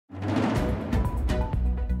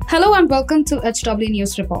Hello and welcome to HW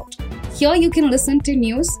News Report. Here you can listen to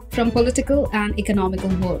news from political and economical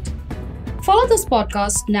world. Follow this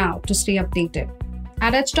podcast now to stay updated.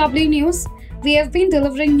 At HW News, we have been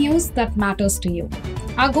delivering news that matters to you.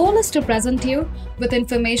 Our goal is to present you with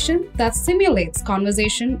information that simulates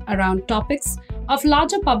conversation around topics of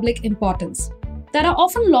larger public importance that are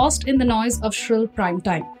often lost in the noise of shrill prime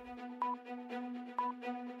time.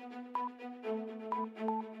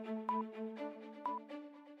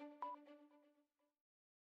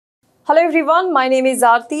 Hello everyone, my name is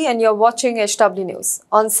Aarti and you're watching HW News.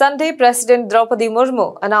 On Sunday, President Draupadi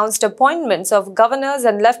Murmu announced appointments of governors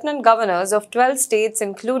and lieutenant governors of 12 states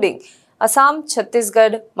including Assam,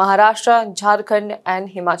 Chhattisgarh, Maharashtra, Jharkhand and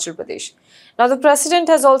Himachal Pradesh. Now the President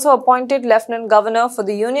has also appointed Lieutenant Governor for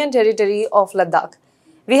the Union Territory of Ladakh.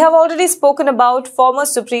 We have already spoken about former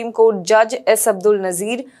Supreme Court Judge S. Abdul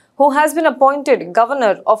Nazeer, who has been appointed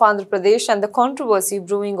Governor of Andhra Pradesh and the controversy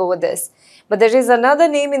brewing over this. But there is another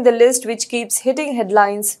name in the list which keeps hitting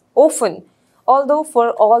headlines often, although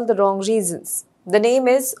for all the wrong reasons. The name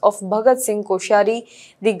is of Bhagat Singh Koshyari,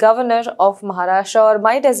 the Governor of Maharashtra, or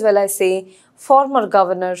might as well I say, former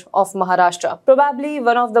Governor of Maharashtra. Probably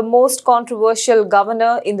one of the most controversial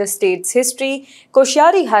governor in the state's history,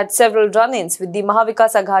 Koshyari had several run-ins with the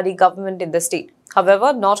Mahavikas Aghadi government in the state.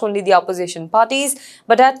 However, not only the opposition parties,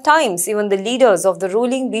 but at times even the leaders of the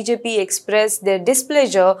ruling BJP expressed their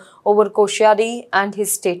displeasure over Koshyari and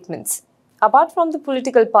his statements. Apart from the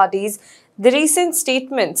political parties, the recent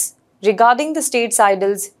statements regarding the state's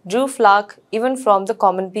idols drew flak even from the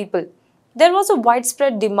common people. There was a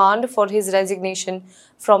widespread demand for his resignation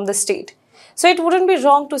from the state. So it wouldn't be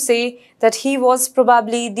wrong to say that he was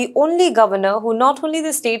probably the only governor who not only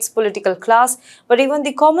the state's political class but even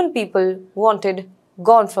the common people wanted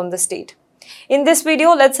gone from the state. In this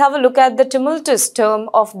video, let's have a look at the tumultuous term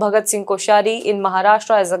of Bhagat Singh Koshyari in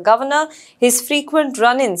Maharashtra as a governor, his frequent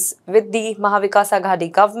run-ins with the Mahavikas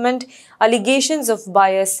Aghadi government, allegations of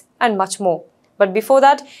bias and much more. But before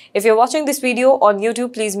that, if you're watching this video on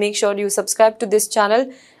YouTube, please make sure you subscribe to this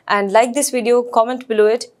channel and like this video, comment below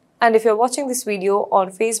it. And if you're watching this video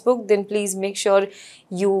on Facebook, then please make sure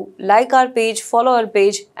you like our page, follow our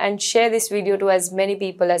page and share this video to as many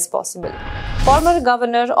people as possible. Former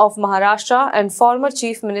Governor of Maharashtra and former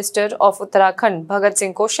Chief Minister of Uttarakhand, Bhagat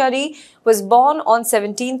Singh Koshyari, was born on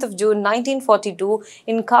 17th of June 1942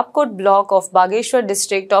 in Kapkot block of Bageshwar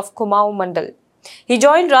district of Kumaon Mandal. He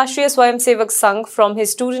joined Rashtriya Swayamsevak Sangh from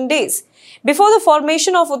his student days. Before the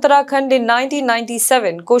formation of Uttarakhand in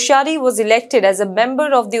 1997, Koshyari was elected as a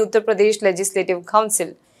member of the Uttar Pradesh Legislative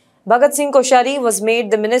Council. Bhagat Singh Koshyari was made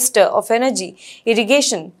the Minister of Energy,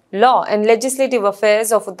 Irrigation, Law and Legislative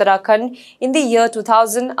Affairs of Uttarakhand in the year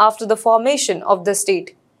 2000 after the formation of the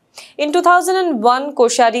state. In 2001,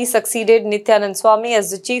 Koshyari succeeded Nityanand Swamy as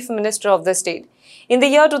the Chief Minister of the state. In the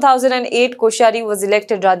year 2008, Koshyari was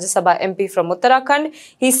elected Rajya Sabha MP from Uttarakhand.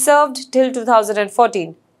 He served till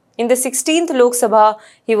 2014. In the 16th Lok Sabha,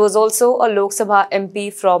 he was also a Lok Sabha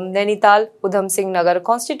MP from Nainital, Udham Singh Nagar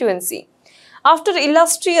constituency. After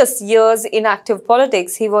illustrious years in active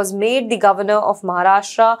politics, he was made the Governor of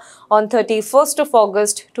Maharashtra on 31st of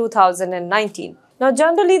August 2019. Now,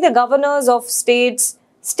 generally, the governors of states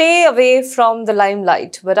stay away from the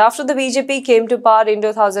limelight. But after the BJP came to power in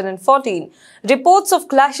 2014, reports of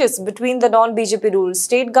clashes between the non-BJP ruled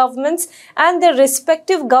state governments and their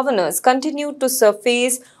respective governors continued to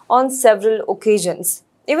surface on several occasions.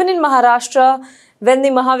 Even in Maharashtra, when the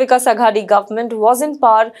Mahavikas Aghadi government was in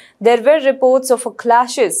power, there were reports of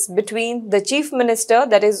clashes between the Chief Minister,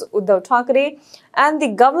 that is Uddhav Thackeray, and the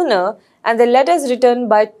governor, and the letters written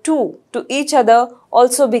by two to each other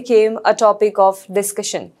also became a topic of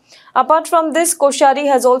discussion. Apart from this, Koshyari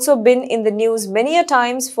has also been in the news many a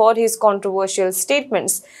times for his controversial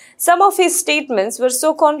statements. Some of his statements were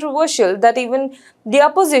so controversial that even the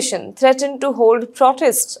opposition threatened to hold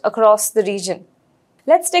protests across the region.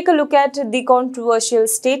 Let's take a look at the controversial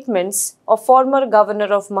statements of former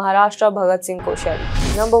Governor of Maharashtra, Bhagat Singh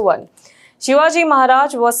Koshyari. Number 1. Shivaji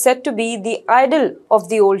Maharaj was said to be the idol of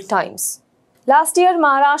the old times. Last year,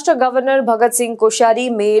 Maharashtra Governor Bhagat Singh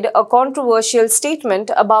Koshyari made a controversial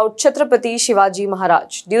statement about Chhatrapati Shivaji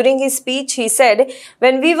Maharaj. During his speech, he said,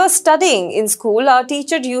 "When we were studying in school, our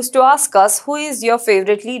teacher used to ask us, 'Who is your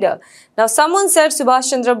favorite leader?' Now, someone said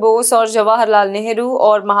Subhash Chandra Bose or Jawaharlal Nehru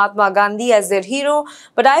or Mahatma Gandhi as their hero,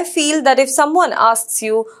 but I feel that if someone asks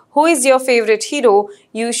you, 'Who is your favorite hero?'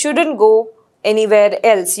 you shouldn't go anywhere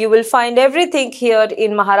else. You will find everything here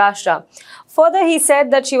in Maharashtra." Further, he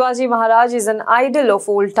said that Shivaji Maharaj is an idol of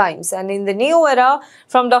old times, and in the new era,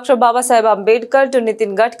 from Dr. Babasaheb Ambedkar to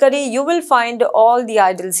Nitin Gadkari, you will find all the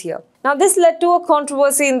idols here. Now, this led to a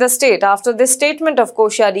controversy in the state. After this statement of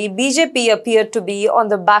Koshyari, BJP appeared to be on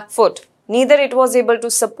the back foot. Neither it was able to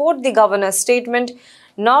support the governor's statement,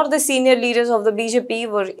 nor the senior leaders of the BJP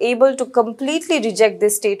were able to completely reject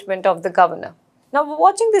this statement of the governor. Now,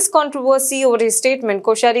 watching this controversy over his statement,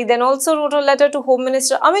 Koshyari then also wrote a letter to Home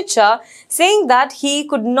Minister Amit Shah saying that he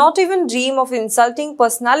could not even dream of insulting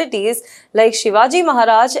personalities like Shivaji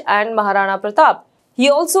Maharaj and Maharana Pratap. He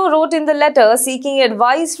also wrote in the letter seeking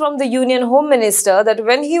advice from the Union Home Minister that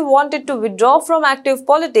when he wanted to withdraw from active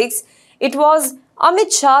politics, it was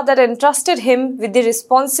Amit Shah that entrusted him with the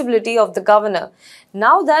responsibility of the governor.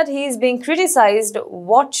 Now that he is being criticized,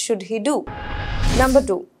 what should he do? Number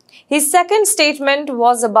 2. His second statement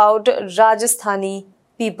was about Rajasthani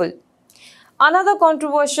people. Another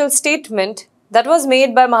controversial statement that was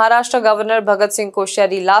made by Maharashtra Governor Bhagat Singh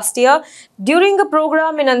Koshyari last year. During a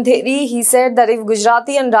program in Andheri, he said that if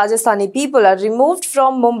Gujarati and Rajasthani people are removed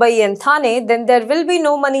from Mumbai and Thane, then there will be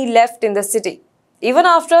no money left in the city. Even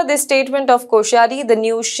after this statement of Koshyari, the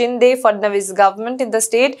new Shinde-Fadnavis government in the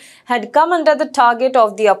state had come under the target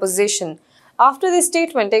of the opposition. After this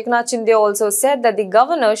statement, Eknath Shinde also said that the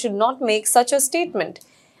governor should not make such a statement.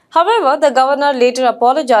 However, the governor later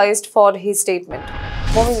apologized for his statement.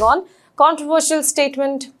 Moving on, controversial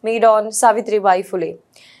statement made on Savitribai Phule.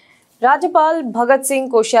 Rajyapal Bhagat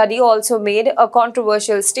Singh Koshyari also made a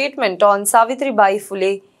controversial statement on Savitribai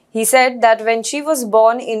Phule. He said that when she was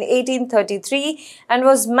born in 1833 and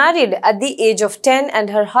was married at the age of 10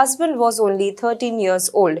 and her husband was only 13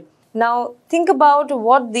 years old. Now, think about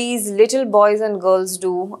what these little boys and girls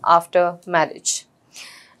do after marriage.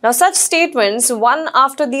 Now, such statements, one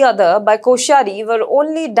after the other by Koshyari, were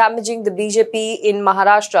only damaging the BJP in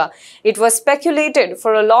Maharashtra. It was speculated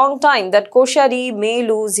for a long time that Koshyari may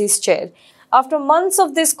lose his chair. After months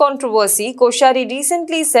of this controversy, Koshyari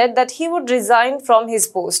recently said that he would resign from his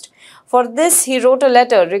post. For this, he wrote a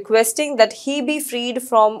letter requesting that he be freed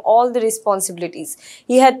from all the responsibilities.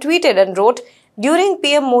 He had tweeted and wrote, "During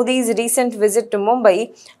PM Modi's recent visit to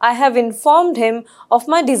Mumbai, I have informed him of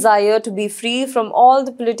my desire to be free from all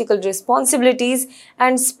the political responsibilities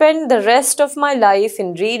and spend the rest of my life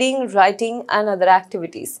in reading, writing and other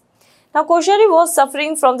activities." Now, Koshyari was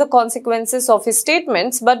suffering from the consequences of his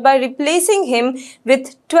statements, but by replacing him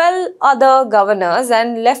with 12 other governors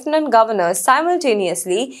and lieutenant governors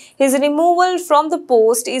simultaneously, his removal from the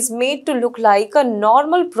post is made to look like a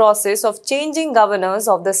normal process of changing governors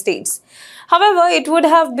of the states. However, it would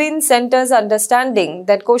have been centre's understanding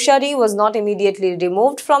that Koshyari was not immediately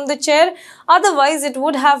removed from the chair, otherwise it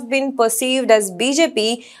would have been perceived as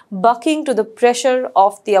BJP bucking to the pressure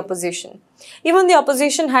of the opposition. Even the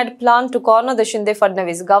opposition had planned to corner the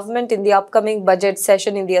Shinde-Fadnavis government in the upcoming budget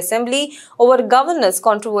session in the assembly over governor's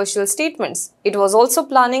controversial statements. It was also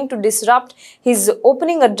planning to disrupt his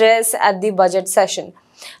opening address at the budget session.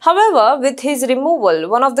 However, with his removal,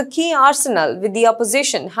 one of the key arsenal with the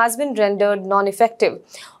opposition has been rendered non-effective.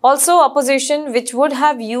 Also, opposition which would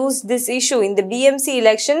have used this issue in the BMC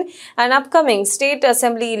election and upcoming state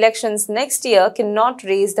assembly elections next year cannot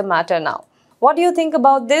raise the matter now. What do you think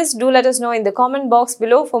about this? Do let us know in the comment box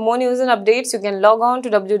below. For more news and updates, you can log on to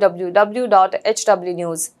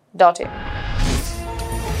www.hwnews.in.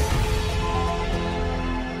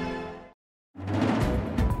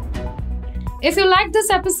 If you like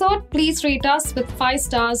this episode, please rate us with 5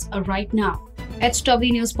 stars right now.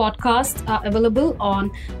 HW News podcasts are available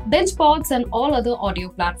on BingePods and all other audio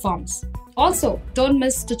platforms. Also, don't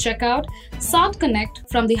miss to check out Sat Connect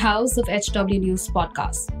from the House of HW News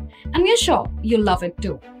podcasts. And we're sure you'll love it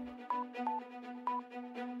too.